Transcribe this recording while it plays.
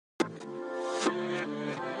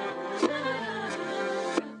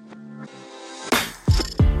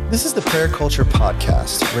This is the Prayer Culture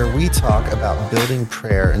Podcast, where we talk about building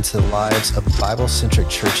prayer into the lives of Bible-centric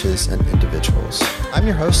churches and individuals. I'm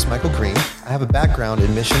your host, Michael Green. I have a background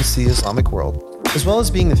in missions to the Islamic world, as well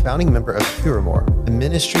as being the founding member of Puramore, a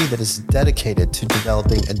ministry that is dedicated to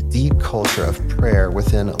developing a deep culture of prayer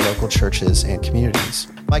within local churches and communities.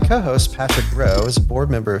 My co-host, Patrick Rowe, is a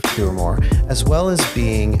board member of Puramore, as well as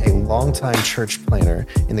being a longtime church planner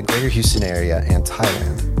in the greater Houston area and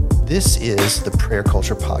Thailand. This is the Prayer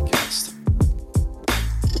Culture Podcast.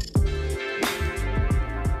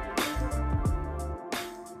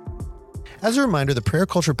 As a reminder, the Prayer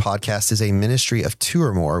Culture Podcast is a ministry of Two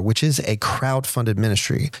or More, which is a crowd-funded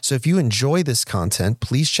ministry. So if you enjoy this content,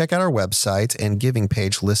 please check out our website and giving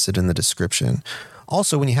page listed in the description.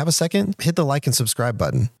 Also, when you have a second, hit the like and subscribe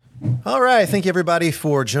button. All right. Thank you, everybody,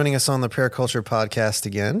 for joining us on the Prayer Culture Podcast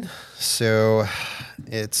again. So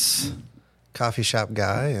it's coffee shop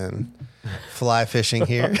guy and fly fishing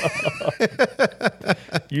here.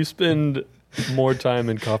 You spend more time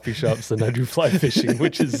in coffee shops than I do fly fishing,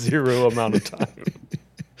 which is zero amount of time.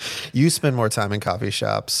 You spend more time in coffee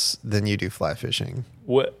shops than you do fly fishing.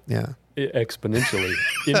 What? Yeah. Exponentially,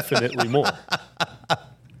 infinitely more.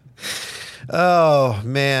 Oh,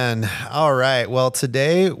 man. All right. Well,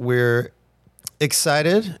 today we're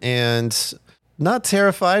excited and not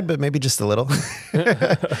terrified, but maybe just a little.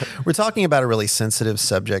 We're talking about a really sensitive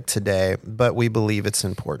subject today, but we believe it's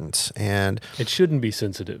important. And it shouldn't be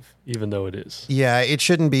sensitive, even though it is. Yeah, it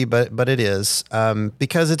shouldn't be, but it is,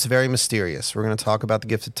 because it's very mysterious. We're going to talk about the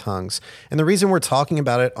gift of tongues. And the reason we're talking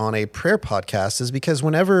about it on a prayer podcast is because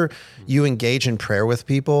whenever you engage in prayer with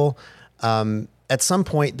people, at some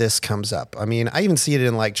point this comes up. I mean, I even see it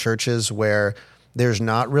in like churches where there's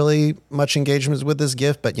not really much engagement with this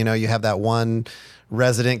gift, but you have that one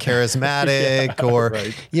resident charismatic yeah, or,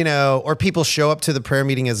 right. Or people show up to the prayer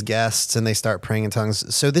meeting as guests and they start praying in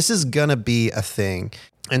tongues. So this is going to be a thing.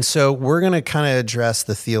 And so we're going to kind of address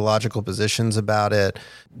the theological positions about it,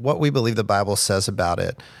 what we believe the Bible says about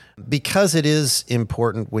it, because it is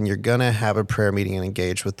important when you're going to have a prayer meeting and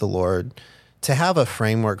engage with the Lord to have a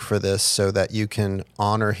framework for this so that you can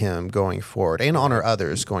honor him going forward and honor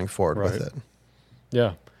others going forward with it.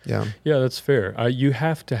 Yeah. Yeah. Yeah, that's fair. You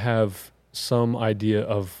have to have some idea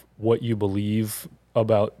of what you believe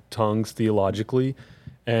about tongues theologically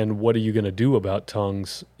and what are you going to do about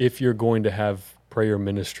tongues if you're going to have prayer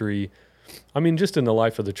ministry. I mean, just in the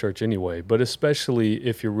life of the church anyway, but especially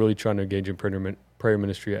if you're really trying to engage in prayer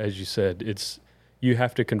ministry, as you said, you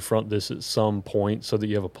have to confront this at some point so that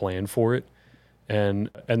you have a plan for it. And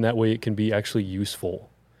that way it can be actually useful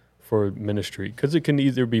for ministry, because it can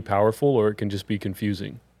either be powerful or it can just be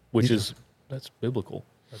confusing, that's biblical.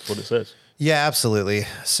 That's what it says. Yeah, absolutely.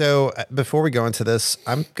 So before we go into this,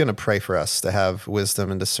 I'm going to pray for us to have wisdom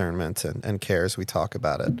and discernment and care as we talk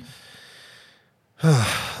about it.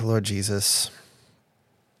 Lord Jesus,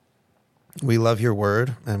 we love your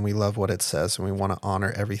word and we love what it says, and we want to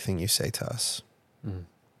honor everything you say to us.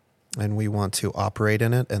 And we want to operate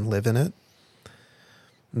in it and live in it,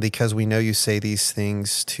 because we know you say these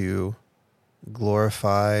things to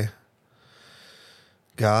glorify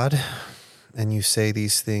God, and you say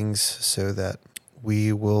these things so that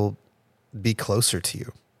we will be closer to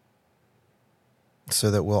you, so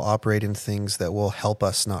that we'll operate in things that will help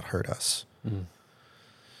us, not hurt us.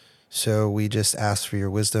 So we just ask for your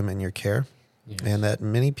wisdom and your care, and that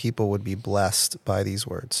many people would be blessed by these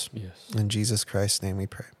words. Yes. In Jesus Christ's name we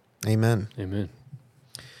pray. Amen. Amen.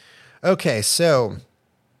 Okay, so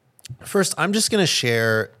first, I'm just going to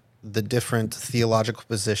share the different theological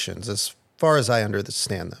positions as far as I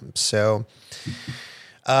understand them. So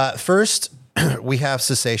first, we have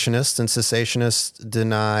cessationists, and cessationists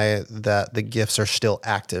deny that the gifts are still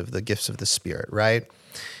active, the gifts of the Spirit, right?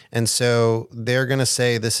 And so they're going to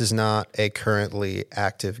say this is not a currently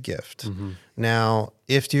active gift. Now,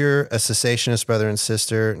 if you're a cessationist brother and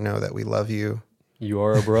sister, know that we love you. You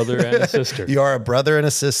are a brother and a sister. You are a brother and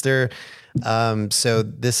a sister. So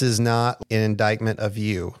this is not an indictment of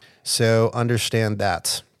you. So understand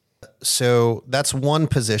that. So that's one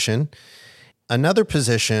position. Another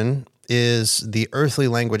position is the earthly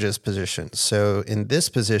languages position. So in this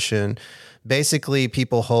position, basically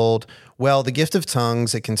people hold, well, the gift of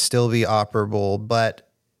tongues, it can still be operable, but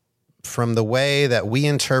from the way that we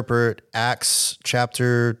interpret Acts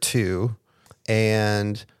chapter 2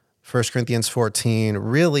 and 1 Corinthians 14,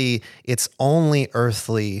 really, it's only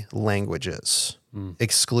earthly languages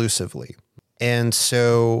exclusively. And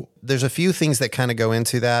so there's a few things that kind of go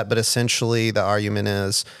into that, but essentially the argument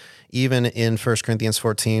is, even in 1 Corinthians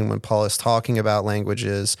 14, when Paul is talking about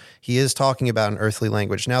languages, he is talking about an earthly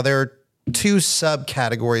language. Now, there are two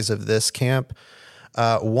subcategories of this camp.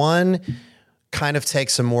 One kind of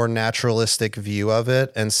takes a more naturalistic view of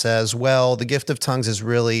it and says, well, the gift of tongues is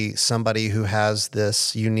really somebody who has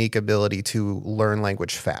this unique ability to learn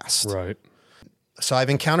language fast. Right. So I've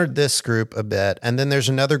encountered this group a bit. And then there's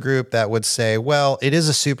another group that would say, well, it is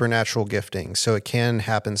a supernatural gifting. So it can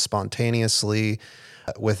happen spontaneously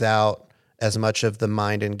without as much of the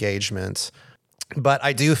mind engagement. But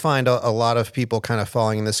I do find a lot of people kind of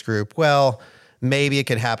falling in this group. Well, maybe it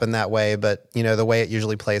could happen that way, but the way it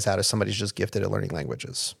usually plays out is somebody's just gifted at learning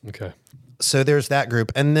languages. Okay. So there's that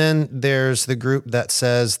group. And then there's the group that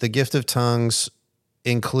says the gift of tongues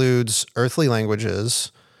includes earthly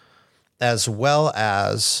languages as well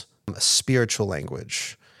as spiritual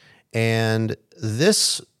language. And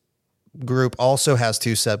this group also has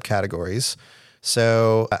two subcategories.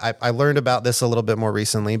 So I learned about this a little bit more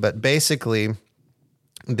recently, but basically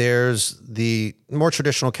there's the more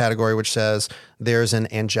traditional category, which says there's an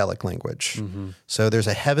angelic language. Mm-hmm. So there's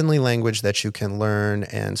a heavenly language that you can learn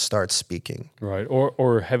and start speaking. Right.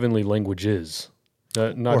 Or heavenly languages.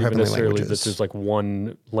 Not even necessarily that there's like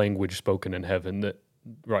one language spoken in heaven that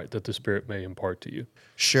the Spirit may impart to you.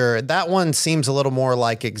 Sure. That one seems a little more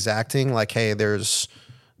like exacting, like, hey,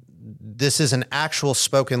 this is an actual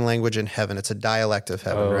spoken language in heaven. It's a dialect of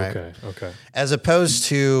heaven, right? Okay. As opposed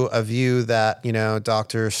to a view that,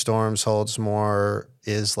 Dr. Storms holds more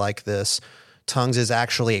is like this. Tongues is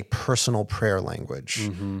actually a personal prayer language.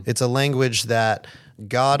 Mm-hmm. It's a language that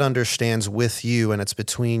God understands with you, and it's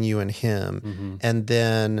between you and him. Mm-hmm. And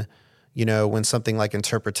then, when something like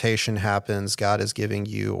interpretation happens, God is giving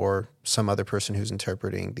you or some other person who's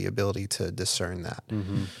interpreting the ability to discern that.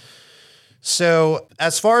 Mm-hmm. So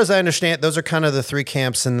as far as I understand, those are kind of the three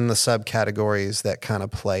camps and then the subcategories that kind of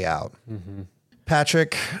play out. Mm-hmm.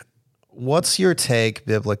 Patrick, what's your take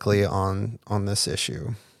biblically on this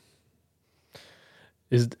issue?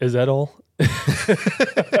 Is that all?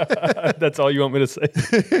 That's all you want me to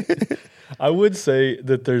say? I would say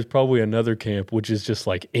that there's probably another camp, which is just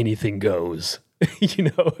like anything goes.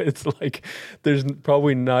 It's like there's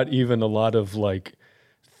probably not even a lot of like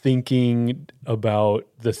thinking about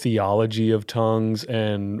the theology of tongues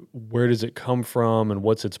and where does it come from and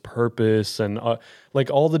what's its purpose and like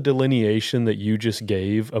all the delineation that you just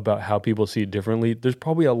gave about how people see it differently. There's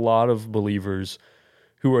probably a lot of believers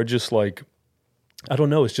who are just like, I don't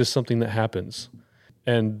know, it's just something that happens.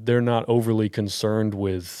 And they're not overly concerned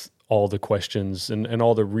with all the questions and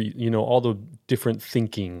all the all the different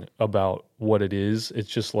thinking about what it is. It's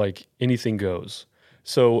just like anything goes.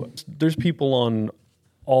 So there's people on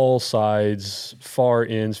all sides, far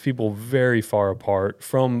ends, people very far apart,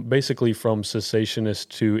 from cessationist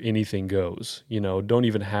to anything goes, don't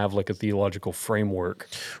even have like a theological framework.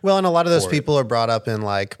 Well, and a lot of those people are brought up in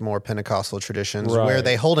like more Pentecostal traditions where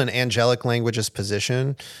they hold an angelic languages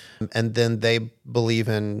position, and then they believe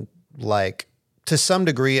in, like, to some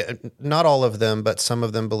degree, not all of them, but some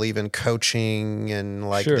of them believe in coaching and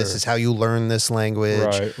like, this is how you learn this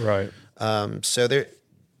language. Right. So there,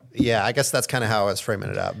 yeah, I guess that's kind of how I was framing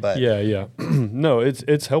it up. But yeah. No,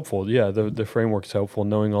 it's helpful. Yeah, the framework's helpful.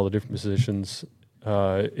 Knowing all the different positions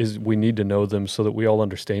is we need to know them so that we all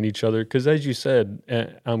understand each other. Because as you said,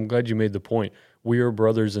 and I'm glad you made the point, we are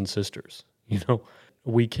brothers and sisters.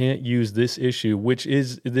 We can't use this issue,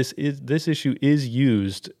 this issue is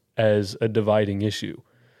used as a dividing issue.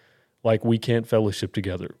 Like we can't fellowship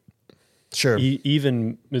together. Sure.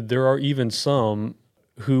 There are even some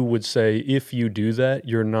who would say, if you do that,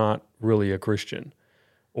 you're not really a Christian,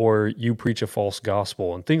 or you preach a false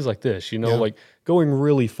gospel and things like this, like going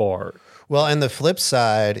really far. Well, and the flip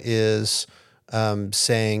side is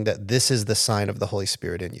saying that this is the sign of the Holy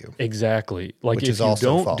Spirit in you. Exactly. Like if you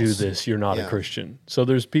don't do this, you're not a Christian. So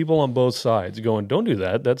there's people on both sides going, don't do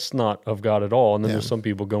that. That's not of God at all. And then there's some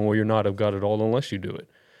people going, well, you're not of God at all unless you do it.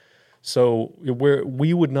 So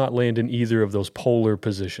we would not land in either of those polar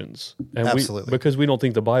positions. And Absolutely. Because we don't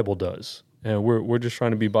think the Bible does. And we're just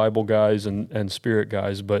trying to be Bible guys and Spirit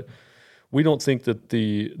guys, but we don't think that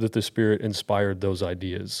the Spirit inspired those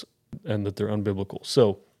ideas and that they're unbiblical.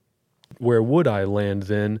 So where would I land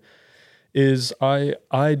then is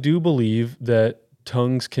I do believe that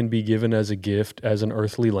tongues can be given as a gift as an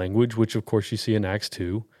earthly language, which of course you see in Acts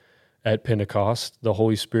 2. At Pentecost, the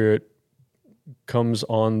Holy Spirit comes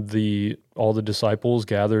on all the disciples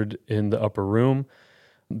gathered in the upper room.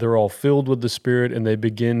 They're all filled with the Spirit, and they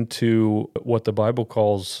begin to, what the Bible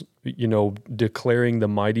calls, declaring the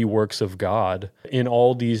mighty works of God in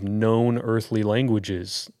all these known earthly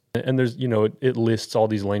languages. And there's, it lists all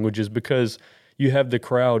these languages because you have the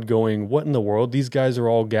crowd going, what in the world? These guys are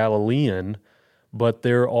all Galilean, but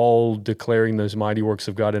they're all declaring those mighty works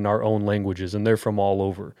of God in our own languages, and they're from all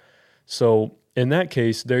over. So in that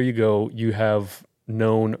case, there you go. You have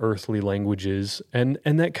known earthly languages, and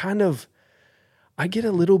that kind of, I get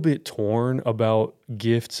a little bit torn about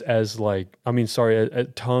gifts as like,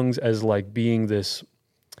 tongues as like being this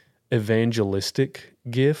evangelistic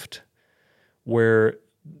gift where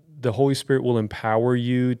the Holy Spirit will empower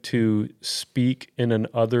you to speak in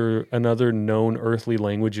another known earthly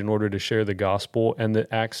language in order to share the gospel, and that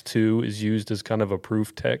Acts 2 is used as kind of a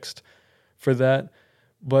proof text for that.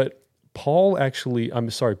 But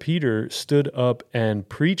Peter stood up and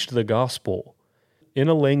preached the gospel in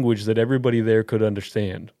a language that everybody there could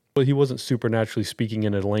understand. But he wasn't supernaturally speaking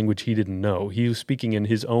in a language he didn't know. He was speaking in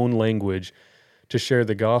his own language to share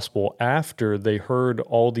the gospel after they heard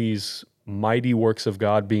all these mighty works of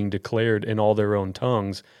God being declared in all their own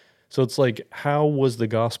tongues. So it's like, how was the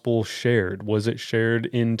gospel shared? Was it shared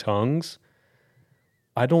in tongues?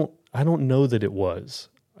 I don't know that it was.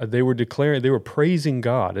 They were praising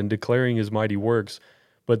God and declaring his mighty works,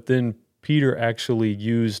 but then Peter actually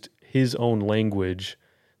used his own language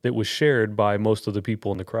that was shared by most of the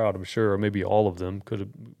people in the crowd, I'm sure, or maybe all of them, could have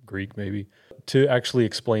Greek maybe, to actually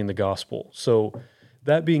explain the gospel. So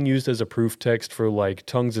that being used as a proof text for like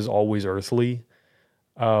tongues is always earthly,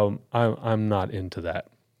 I'm not into that.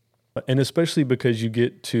 And especially because you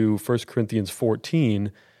get to 1 Corinthians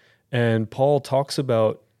 14, and Paul talks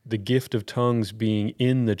about the gift of tongues being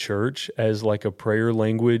in the church as like a prayer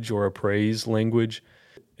language or a praise language.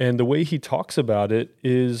 And the way he talks about it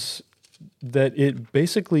is that it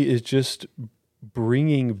basically is just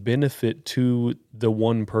bringing benefit to the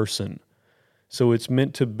one person. So it's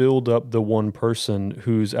meant to build up the one person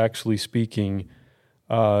who's actually speaking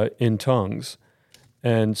in tongues.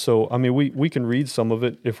 And so, I mean, we can read some of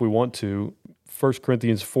it if we want to. 1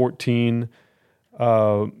 Corinthians 14,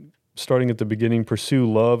 starting at the beginning,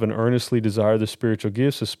 pursue love and earnestly desire the spiritual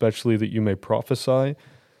gifts, especially that you may prophesy.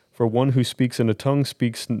 For one who speaks in a tongue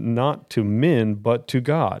speaks not to men, but to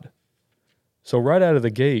God. So right out of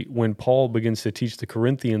the gate, when Paul begins to teach the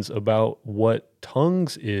Corinthians about what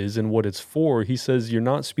tongues is and what it's for, he says, you're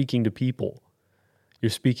not speaking to people.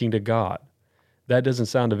 You're speaking to God. That doesn't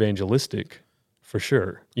sound evangelistic, for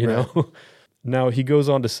sure, you know? Now, he goes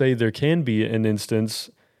on to say there can be an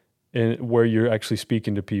instance where you're actually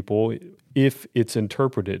speaking to people if it's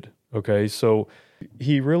interpreted, okay? So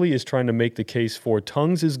he really is trying to make the case for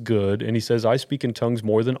tongues is good, and he says, I speak in tongues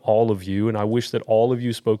more than all of you, and I wish that all of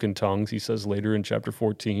you spoke in tongues, he says later in chapter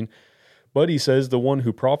 14. But he says the one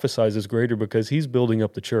who prophesies is greater because he's building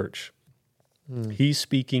up the church. He's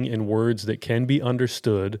speaking in words that can be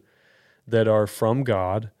understood, that are from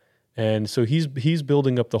God, and so he's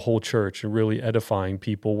building up the whole church and really edifying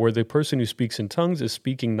people, where the person who speaks in tongues is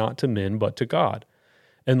speaking not to men but to God,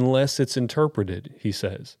 unless it's interpreted, he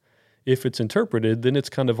says. If it's interpreted, then it's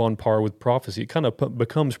kind of on par with prophecy. It kind of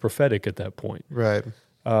becomes prophetic at that point. Right.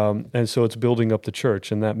 And so it's building up the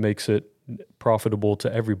church, and that makes it profitable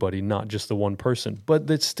to everybody, not just the one person. But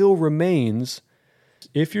that still remains,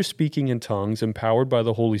 if you're speaking in tongues, empowered by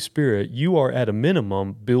the Holy Spirit, you are at a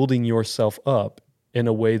minimum building yourself up in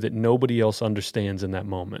a way that nobody else understands in that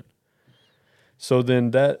moment. So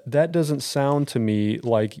then that doesn't sound to me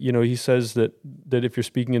like, he says that if you're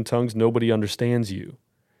speaking in tongues, nobody understands you.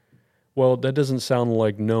 Well, that doesn't sound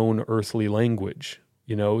like known earthly language.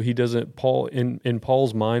 He doesn't, Paul, in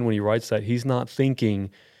Paul's mind, when he writes that, he's not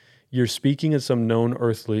thinking you're speaking in some known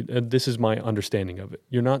earthly, this is my understanding of it.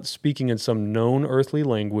 You're not speaking in some known earthly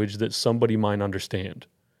language that somebody might understand.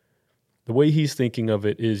 The way he's thinking of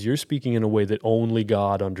it is you're speaking in a way that only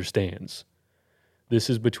God understands. This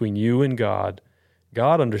is between you and God.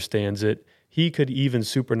 God understands it. He could even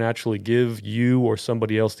supernaturally give you or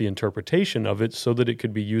somebody else the interpretation of it so that it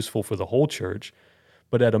could be useful for the whole church.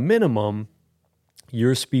 But at a minimum,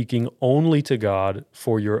 you're speaking only to God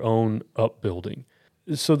for your own upbuilding.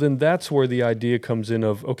 So then that's where the idea comes in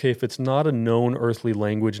of, okay, if it's not a known earthly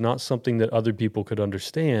language, not something that other people could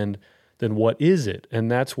understand, then what is it?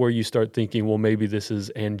 And that's where you start thinking, well, maybe this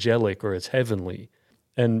is angelic or it's heavenly.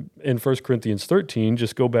 And in 1 Corinthians 13,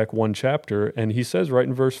 just go back one chapter, and he says right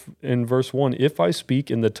in verse 1, if I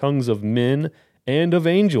speak in the tongues of men and of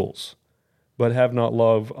angels, but have not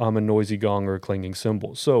love, I'm a noisy gong or a clanging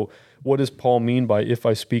cymbal. So what does Paul mean by if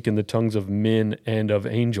I speak in the tongues of men and of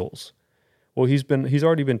angels? Well, he's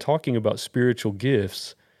already been talking about spiritual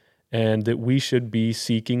gifts, and that we should be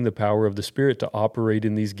seeking the power of the Spirit to operate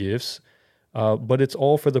in these gifts. But it's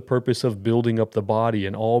all for the purpose of building up the body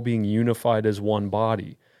and all being unified as one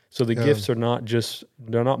body. So the gifts are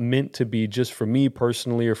they're not meant to be just for me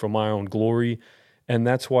personally or for my own glory. And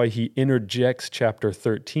that's why he interjects chapter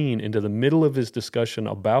 13 into the middle of his discussion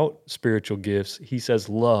about spiritual gifts. He says,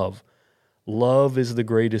 love Love is the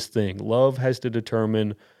greatest thing. Love has to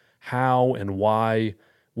determine how and why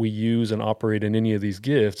we use and operate in any of these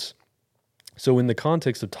gifts. So in the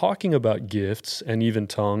context of talking about gifts and even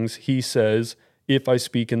tongues, he says, if I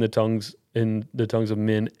speak in the tongues of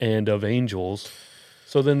men and of angels.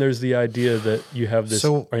 So then there's the idea that you have this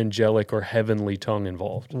angelic or heavenly tongue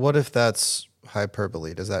involved. What if that's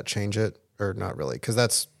hyperbole? Does that change it or not really? Because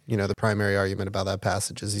that's, the primary argument about that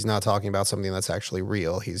passage is he's not talking about something that's actually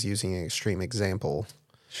real. He's using an extreme example.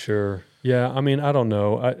 Sure. Yeah. I mean, I don't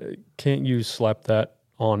know. Can't you slap that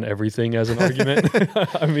on everything as an argument?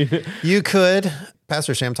 I mean, you could.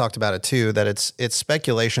 Pastor Sam talked about it too, that it's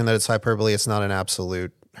speculation that it's hyperbole. It's not an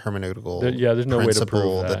absolute hermeneutical there's no way to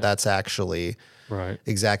prove that. That's actually right.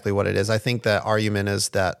 exactly what it is. I think the argument is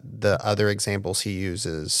that the other examples he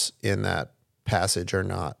uses in that passage are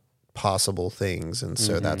not possible things. And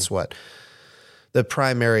so that's what the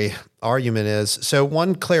primary argument is. So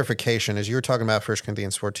one clarification, as you were talking about 1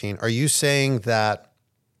 Corinthians 14, are you saying that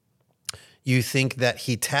you think that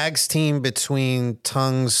he tags team between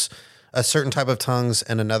tongues, a certain type of tongues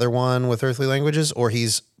and another one with earthly languages, or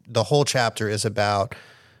the whole chapter is about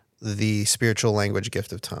the spiritual language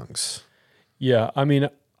gift of tongues? Yeah. I mean,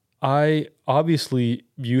 obviously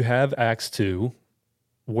you have Acts 2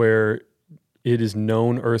 where it is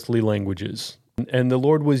known earthly languages. And the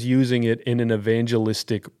Lord was using it in an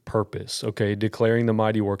evangelistic purpose, okay? Declaring the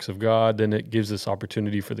mighty works of God, then it gives this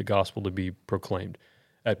opportunity for the gospel to be proclaimed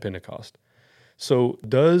at Pentecost. So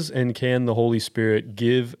does and can the Holy Spirit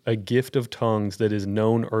give a gift of tongues that is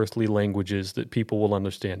known earthly languages that people will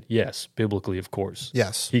understand? Yes, biblically, of course.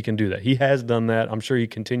 Yes. He can do that. He has done that. I'm sure he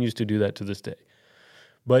continues to do that to this day.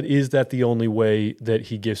 But is that the only way that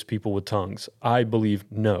he gifts people with tongues? I believe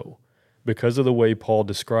no. Because of the way Paul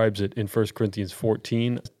describes it in 1 Corinthians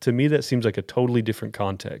 14, to me that seems like a totally different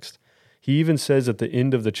context. He even says at the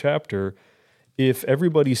end of the chapter, if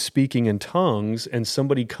everybody's speaking in tongues and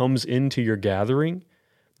somebody comes into your gathering,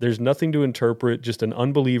 there's nothing to interpret, just an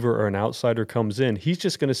unbeliever or an outsider comes in, he's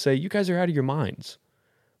just going to say, you guys are out of your minds.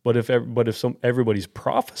 But if everybody's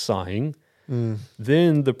prophesying,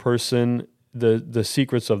 then the person, the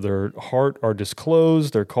secrets of their heart are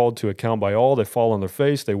disclosed. They're called to account by all. They fall on their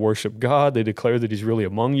face. They worship God. They declare that he's really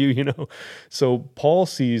among you, So Paul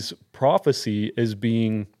sees prophecy as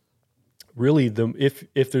being really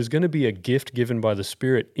if there's going to be a gift given by the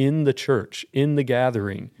Spirit in the church, in the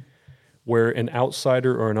gathering, where an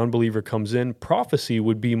outsider or an unbeliever comes in, prophecy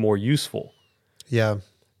would be more useful. Yeah.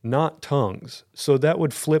 Not tongues. So that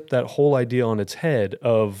would flip that whole idea on its head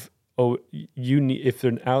of, if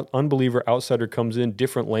an unbeliever outsider comes in,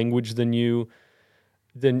 different language than you,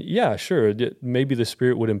 then yeah, sure, maybe the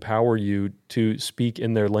Spirit would empower you to speak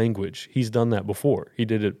in their language. He's done that before. He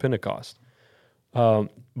did it at Pentecost.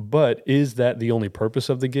 But is that the only purpose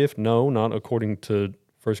of the gift? No, not according to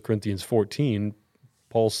 1 Corinthians 14.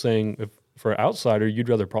 Paul's saying, if for an outsider, you'd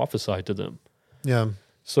rather prophesy to them. Yeah.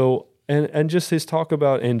 So, and just his talk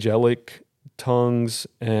about angelic tongues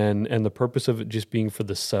and the purpose of it just being for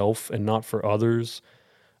the self and not for others,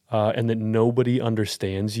 and that nobody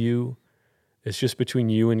understands you. It's just between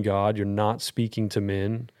you and God. You're not speaking to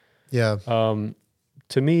men. Yeah.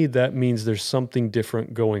 To me, that means there's something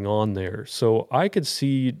different going on there. So I could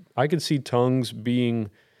see tongues being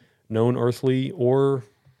known earthly or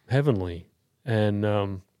heavenly, and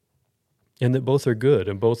that both are good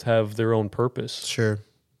and both have their own purpose. Sure.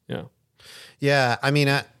 Yeah. Yeah. I mean,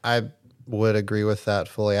 I would agree with that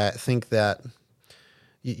fully. I think that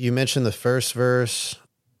you mentioned the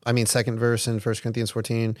second verse in 1 Corinthians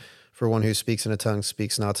 14, for one who speaks in a tongue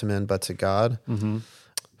speaks not to men, but to God. Mm-hmm.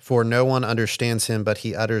 For no one understands him, but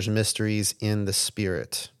he utters mysteries in the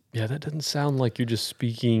Spirit. Yeah, that doesn't sound like you're just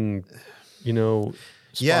speaking,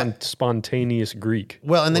 spontaneous Greek.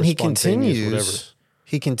 Well, and then he continues.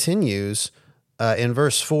 He continues in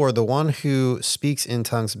verse 4, the one who speaks in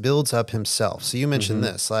tongues builds up himself. So you mentioned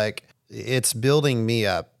this, like it's building me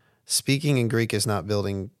up. Speaking in Greek is not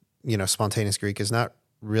building, spontaneous Greek is not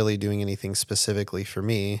really doing anything specifically for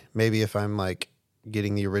me. Maybe if I'm like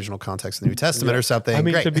getting the original context of the New Testament or something. I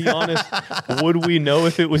mean, great. To be honest, would we know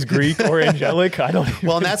if it was Greek or angelic? I don't even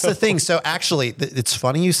Well, and that's the thing. So actually, it's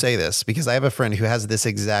funny you say this because I have a friend who has this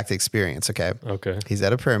exact experience, okay? Okay. He's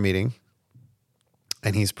at a prayer meeting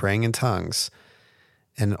and he's praying in tongues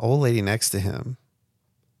and an old lady next to him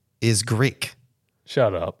is Greek.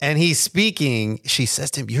 Shut up. And he's speaking, she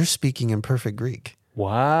says to him, "You're speaking in perfect Greek."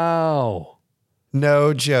 Wow.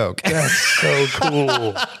 No joke. That's so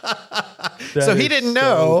cool. So he didn't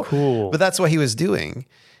know, cool. but that's what he was doing.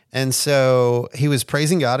 And so he was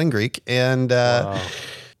praising God in Greek. And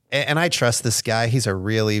I trust this guy. He's a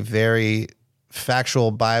really very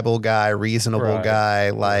factual Bible guy, reasonable Right, guy.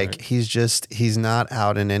 Like right. he's not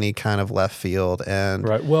out in any kind of left field. And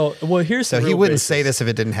Right. Well, here's so the he real wouldn't basis. say this if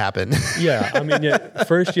it didn't happen. Yeah, I mean, yeah,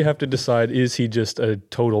 first you have to decide, is he just a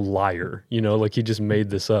total liar? You know, like he just made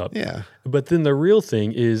this up. Yeah. But then the real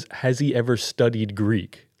thing is, has he ever studied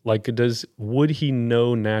Greek? Like, would he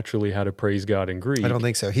know naturally how to praise God in Greek? I don't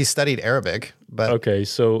think so. He studied Arabic, but Okay,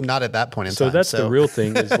 so not at that point in so time. that's the real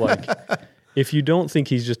thing is like, if you don't think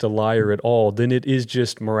he's just a liar at all, then it is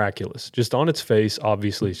just miraculous. Just on its face,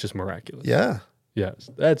 obviously, it's just miraculous. Yeah. Yes,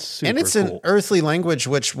 that's super And it's cool. an earthly language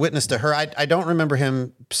which witnessed to her. I don't remember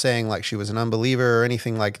him saying like she was an unbeliever or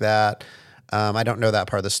anything like that. I don't know that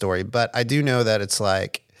part of the story, but I do know that it's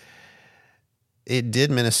like it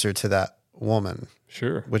did minister to that woman,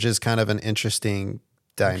 Sure. which is kind of an interesting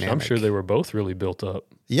dynamic. I'm sure they were both really built up.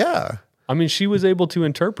 Yeah. I mean, she was able to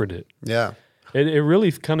interpret it. Yeah. It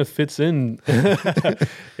really kind of fits in.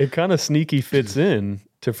 It kind of sneaky fits in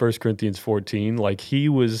to 1 Corinthians 14. Like he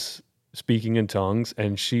was speaking in tongues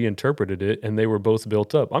and she interpreted it and they were both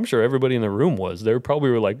built up. I'm sure everybody in the room was. They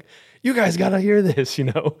probably were like, you guys got to hear this, you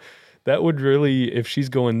know? That would really, if she's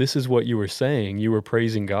going, this is what you were saying, you were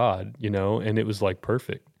praising God, you know, and it was like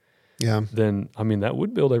perfect. Yeah. Then, I mean, that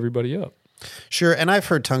would build everybody up. Sure. And I've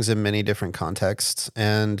heard tongues in many different contexts.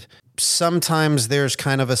 And sometimes there's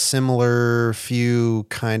kind of a similar few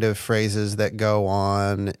kind of phrases that go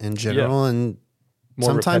on in general. And More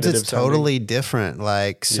sometimes it's repetitive sounding. totally different.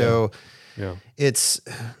 Like, so Yeah. it's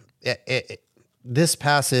this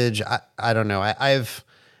passage. I don't know.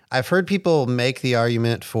 I've heard people make the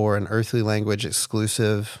argument for an earthly language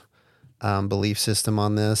exclusive belief system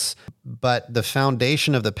on this, but the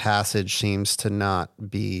foundation of the passage seems to not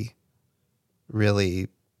be really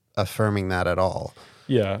affirming that at all.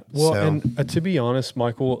 Yeah. Well, So- and to be honest,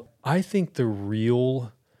 Michael, I think the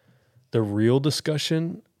real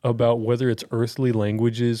discussion about whether it's earthly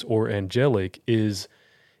languages or angelic is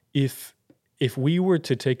if we were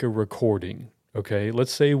to take a recording, okay?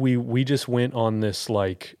 Let's say we just went on this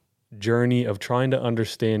like journey of trying to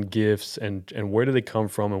understand gifts and where do they come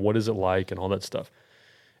from and what is it like and all that stuff.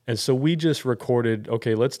 And so we just recorded,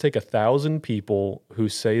 okay, let's take 1,000 people who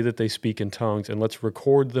say that they speak in tongues and let's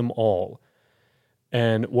record them all.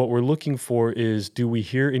 And what we're looking for is, do we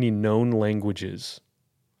hear any known languages?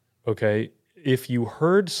 Okay, if you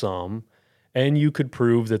heard some and you could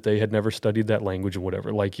prove that they had never studied that language or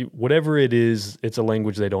whatever, whatever it is, it's a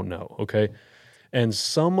language they don't know, okay? And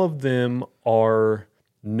some of them are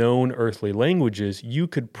known earthly languages, you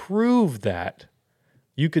could prove that.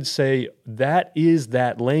 You could say, that is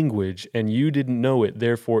that language and you didn't know it,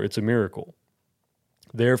 therefore it's a miracle.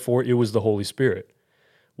 Therefore it was the Holy Spirit.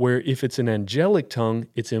 Where if it's an angelic tongue,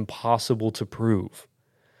 it's impossible to prove.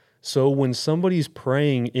 So when somebody's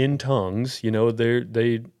praying in tongues, you know,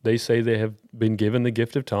 they say they have been given the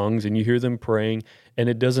gift of tongues and you hear them praying and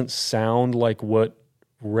it doesn't sound like what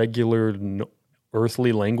regular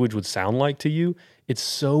earthly language would sound like to you, it's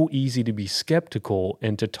so easy to be skeptical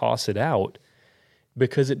and to toss it out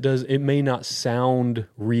because it may not sound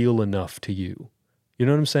real enough to you. You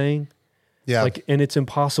know what I'm saying? Yeah. And it's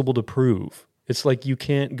impossible to prove. It's like you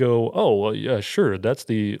can't go, oh, well, yeah, sure, that's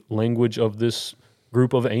the language of this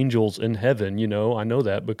group of angels in heaven, you know, I know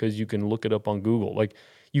that because you can look it up on Google. Like,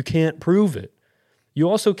 you can't prove it. You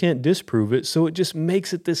also can't disprove it, so it just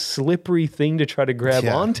makes it this slippery thing to try to grab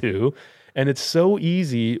onto. And it's so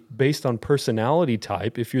easy based on personality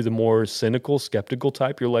type. If you're the more cynical, skeptical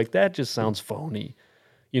type, you're like, that just sounds phony.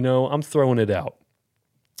 You know, I'm throwing it out.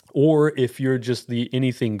 Or if you're just the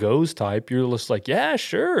anything goes type, you're just like, yeah,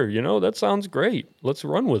 sure, you know, that sounds great. Let's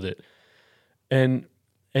run with it. And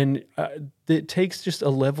it takes just a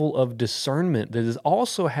level of discernment that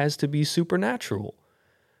also has to be supernatural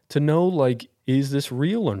to know, like, is this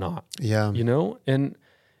real or not? Yeah. You know? And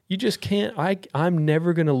you just can't, I'm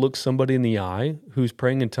never going to look somebody in the eye who's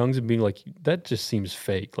praying in tongues and being like, that just seems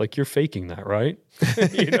fake. Like, you're faking that, right?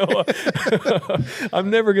 You know? I'm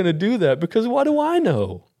never going to do that because what do I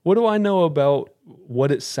know? What do I know about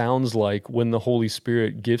what it sounds like when the Holy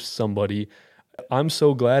Spirit gifts somebody? I'm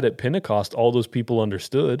so glad at Pentecost all those people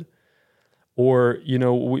understood. Or, you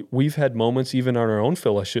know, we've had moments even on our own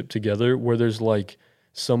fellowship together where there's like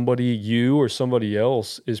somebody, you or somebody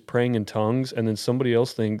else is praying in tongues and then somebody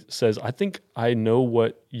else says, I think I know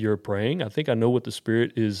what you're praying. I think I know what the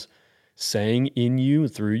Spirit is saying in you,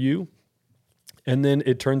 through you. And then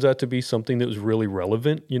it turns out to be something that was really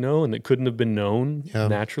relevant, you know, and that couldn't have been known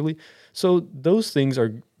naturally. So those things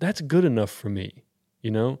that's good enough for me, you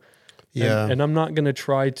know? Yeah. And I'm not going to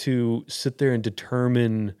try to sit there and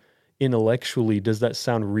determine intellectually, does that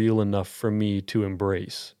sound real enough for me to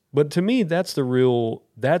embrace? But to me, that's the real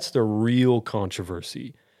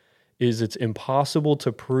controversy, is it's impossible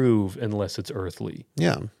to prove unless it's earthly.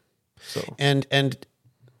 Yeah. So And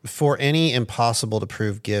for any impossible to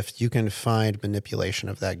prove gift, you can find manipulation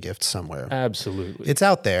of that gift somewhere. absolutely. It's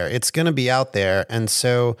out there. It's going to be out there. And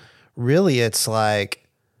so really it's like,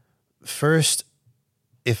 first,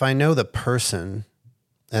 if I know the person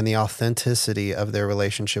and the authenticity of their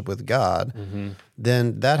relationship with God,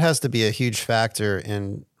 then that has to be a huge factor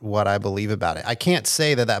in what I believe about it. I can't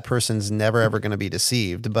say that that person's never ever going to be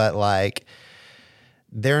deceived, but like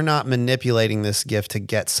they're not manipulating this gift to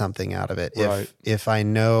get something out of it. Right. If I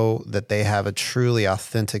know that they have a truly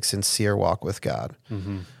authentic, sincere walk with God,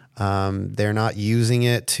 they're not using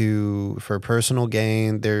it for personal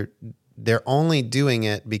gain. They're only doing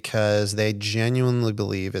it because they genuinely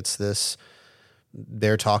believe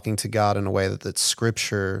they're talking to God in a way that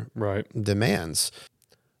Scripture Right. demands.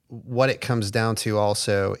 What it comes down to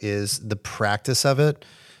also is the practice of it.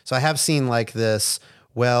 So I have seen like this,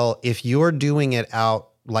 well, if you're doing it out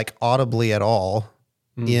like audibly at all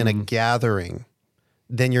in a gathering,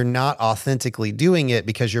 then you're not authentically doing it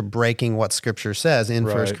because you're breaking what Scripture says in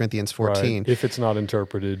 1 Corinthians 14. Right. If it's not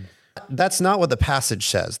interpreted. That's not what the passage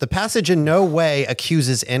says. The passage in no way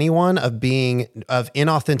accuses anyone of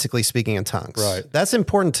inauthentically speaking in tongues. Right. That's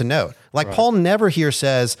important to note. Like Paul never here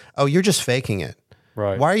says, "Oh, you're just faking it."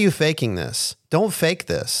 Right. Why are you faking this? Don't fake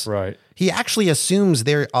this. Right. He actually assumes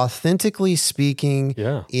they're authentically speaking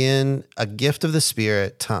in a gift of the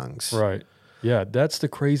Spirit, tongues. Right. Yeah, that's the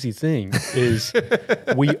crazy thing is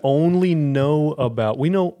we don't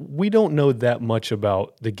know that much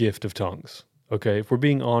about the gift of tongues. Okay, if we're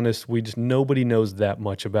being honest, nobody knows that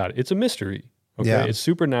much about it. It's a mystery. Okay, Yeah. It's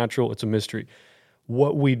supernatural. It's a mystery.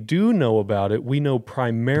 What we do know about it, we know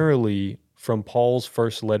primarily from Paul's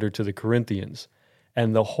first letter to the Corinthians.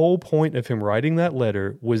 And the whole point of him writing that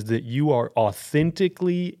letter was that you are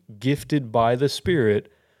authentically gifted by the Spirit,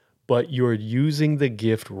 but you're using the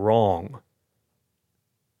gift wrong.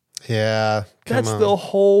 Yeah. That's the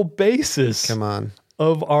whole basis Come on.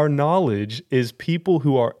 of our knowledge is people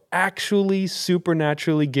who are actually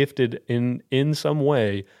supernaturally gifted in some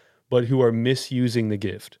way, but who are misusing the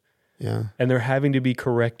gift. Yeah. And they're having to be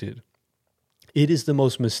corrected. It is the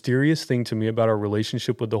most mysterious thing to me about our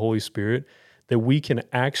relationship with the Holy Spirit that we can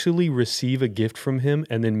actually receive a gift from him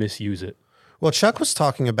and then misuse it. Well, Chuck was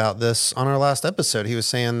talking about this on our last episode. He was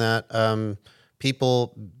saying that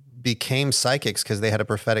people became psychics because they had a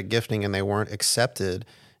prophetic gifting and they weren't accepted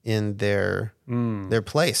in their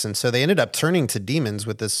place, and so they ended up turning to demons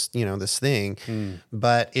with this thing.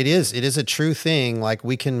 But it is a true thing. Like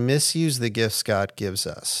we can misuse the gifts God gives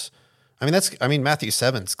us. I mean Matthew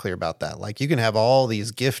 7's clear about that. Like you can have all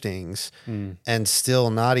these giftings and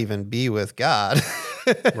still not even be with God.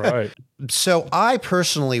 Right. So I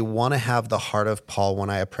personally want to have the heart of Paul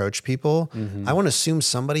when I approach people. I want to assume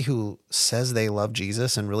somebody who says they love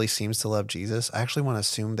Jesus and really seems to love Jesus, I actually want to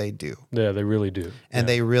assume they do. Yeah, they really do. And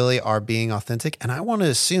they really are being authentic. And I want to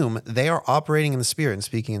assume they are operating in the Spirit and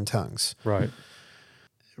speaking in tongues. Right.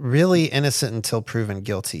 Really innocent until proven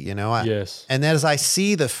guilty, Yes. And as I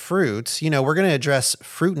see the fruit, we're going to address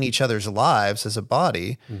fruit in each other's lives as a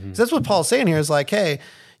body. So that's what Paul's saying here is like, hey,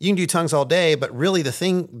 you can do tongues all day, but really the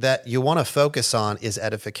thing that you want to focus on is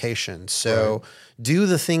edification. So do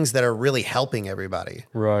the things that are really helping everybody.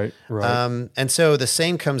 Right. And so the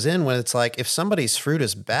same comes in when it's like, if somebody's fruit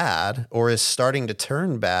is bad or is starting to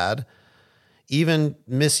turn bad, even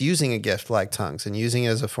misusing a gift like tongues and using it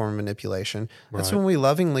as a form of manipulation, that's when we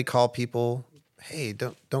lovingly call people, hey,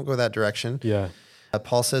 don't go that direction. Yeah.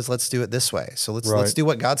 Paul says, let's do it this way. So let's do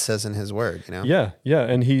what God says in his word, Yeah.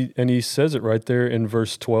 And he says it right there in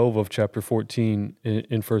verse 12 of chapter 14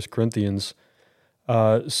 in 1 Corinthians.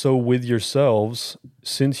 So with yourselves,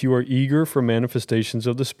 since you are eager for manifestations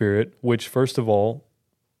of the Spirit, which first of all,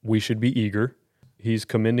 we should be eager. He's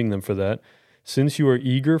commending them for that. Since you are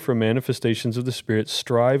eager for manifestations of the Spirit,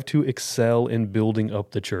 strive to excel in building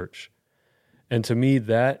up the church. And to me,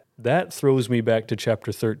 that throws me back to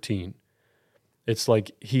chapter 13. It's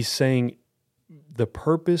like he's saying the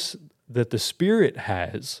purpose that the Spirit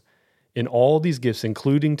has in all these gifts,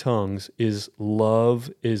 including tongues, is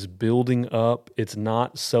love, is building up. It's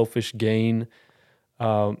not selfish gain.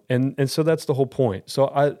 And so that's the whole point.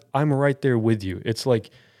 So I'm right there with you. It's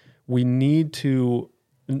like we need to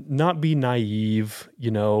not be naive,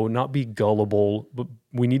 not be gullible, but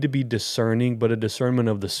we need to be discerning, but a discernment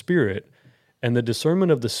of the Spirit. And the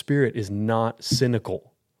discernment of the Spirit is not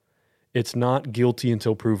cynical. It's not guilty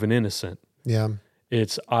until proven innocent. Yeah.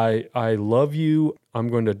 It's I love you. I'm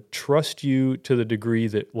going to trust you to the degree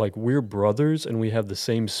that like we're brothers and we have the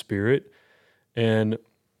same spirit. And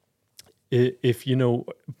if you know,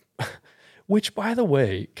 which by the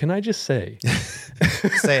way, can I just say,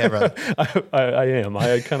 say it, brother. I am.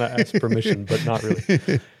 I kind of asked permission, but not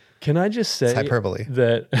really. Can I just say It's hyperbole.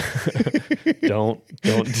 that don't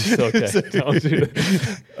do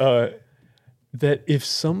that. That if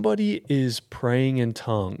somebody is praying in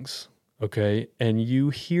tongues, okay, and you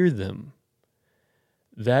hear them,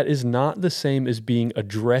 that is not the same as being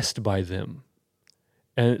addressed by them.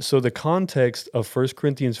 And so the context of 1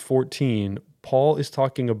 Corinthians 14, Paul is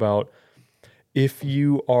talking about if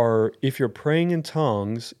you're praying in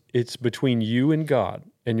tongues, it's between you and God,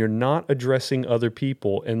 and you're not addressing other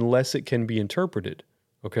people unless it can be interpreted,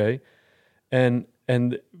 okay? And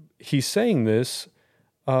he's saying this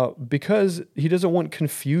because he doesn't want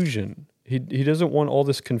confusion. He doesn't want all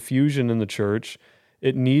this confusion in the church.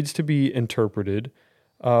 It needs to be interpreted.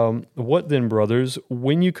 What then, brothers?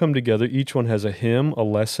 When you come together, each one has a hymn, a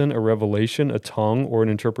lesson, a revelation, a tongue, or an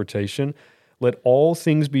interpretation. Let all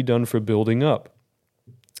things be done for building up.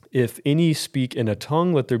 If any speak in a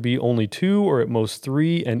tongue, let there be only 2 or at most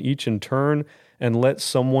 3, and each in turn, and let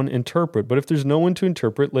someone interpret. But if there's no one to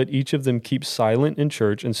interpret, let each of them keep silent in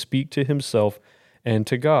church and speak to himself and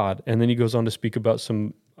to God. And then he goes on to speak about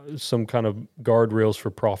some kind of guardrails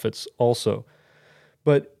for prophets also.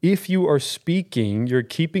 But if you are speaking, you're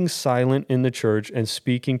keeping silent in the church and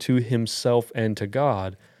speaking to himself and to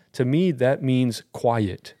God. To me, that means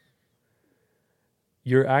quiet.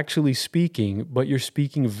 You're actually speaking, but you're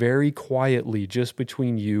speaking very quietly just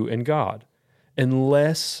between you and God,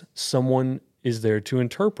 unless someone is there to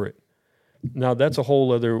interpret. Now, that's a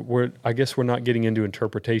whole other, I guess we're not getting into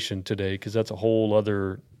interpretation today because that's a whole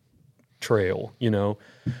other trail, you know.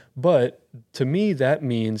 But to me, that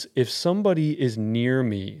means if somebody is near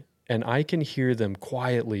me and I can hear them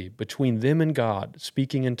quietly between them and God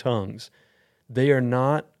speaking in tongues, they are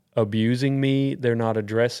not abusing me. They're not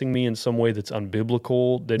addressing me in some way that's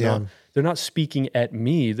unbiblical. They're not speaking at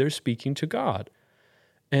me. They're speaking to God.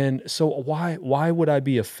 And so why would I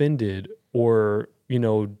be offended or, you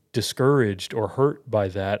know, discouraged or hurt by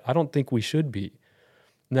that? I don't think we should be.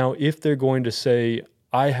 Now, if they're going to say,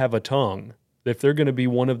 I have a tongue, if they're going to be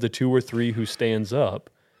one of the 2 or 3 who stands up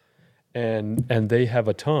and they have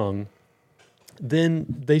a tongue, then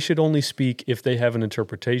they should only speak if they have an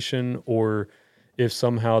interpretation or if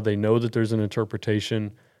somehow they know that there's an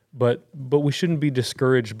interpretation. But we shouldn't be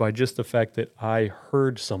discouraged by just the fact that I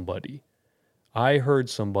heard somebody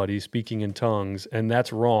speaking in tongues, and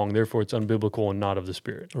that's wrong. Therefore, it's unbiblical and not of the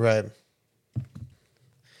Spirit. Right.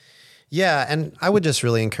 Yeah, and I would just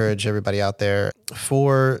really encourage everybody out there,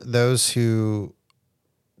 for those who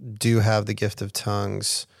do have the gift of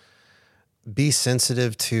tongues, be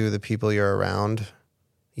sensitive to the people you're around,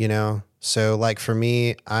 you know? So like for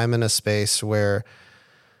me, I'm in a space where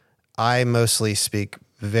I mostly speak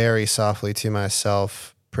very softly to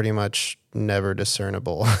myself, pretty much never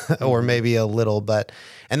discernible, or maybe a little,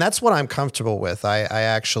 and that's what I'm comfortable with. I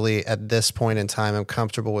actually, at this point in time, I'm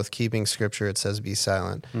comfortable with keeping scripture. It says, be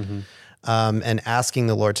silent, and asking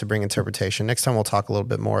the Lord to bring interpretation. Next time we'll talk a little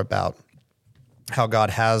bit more about how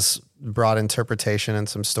God has brought interpretation and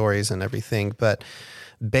some stories and everything, but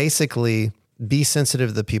basically be sensitive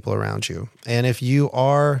to the people around you. And if you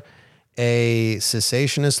are a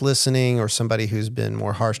cessationist listening or somebody who's been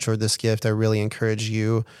more harsh toward this gift, I really encourage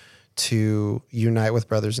you to unite with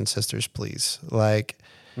brothers and sisters, please. Like,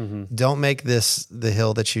 don't make this the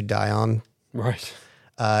hill that you die on. Right.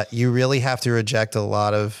 You really have to reject a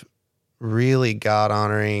lot of really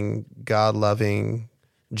God-honoring, God-loving,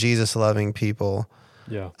 Jesus-loving people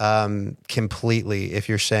completely if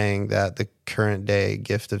you're saying that the current day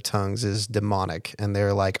gift of tongues is demonic and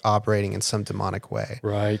they're like operating in some demonic way.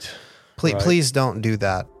 Right. Please don't do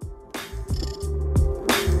that.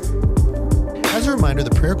 As a reminder,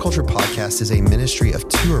 the Prayer Culture Podcast is a ministry of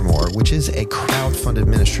 2 or more, which is a crowd-funded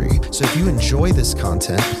ministry. So if you enjoy this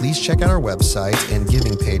content, please check out our website and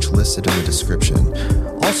giving page listed in the description.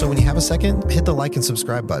 Also, when you have a second, hit the like and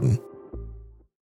subscribe button.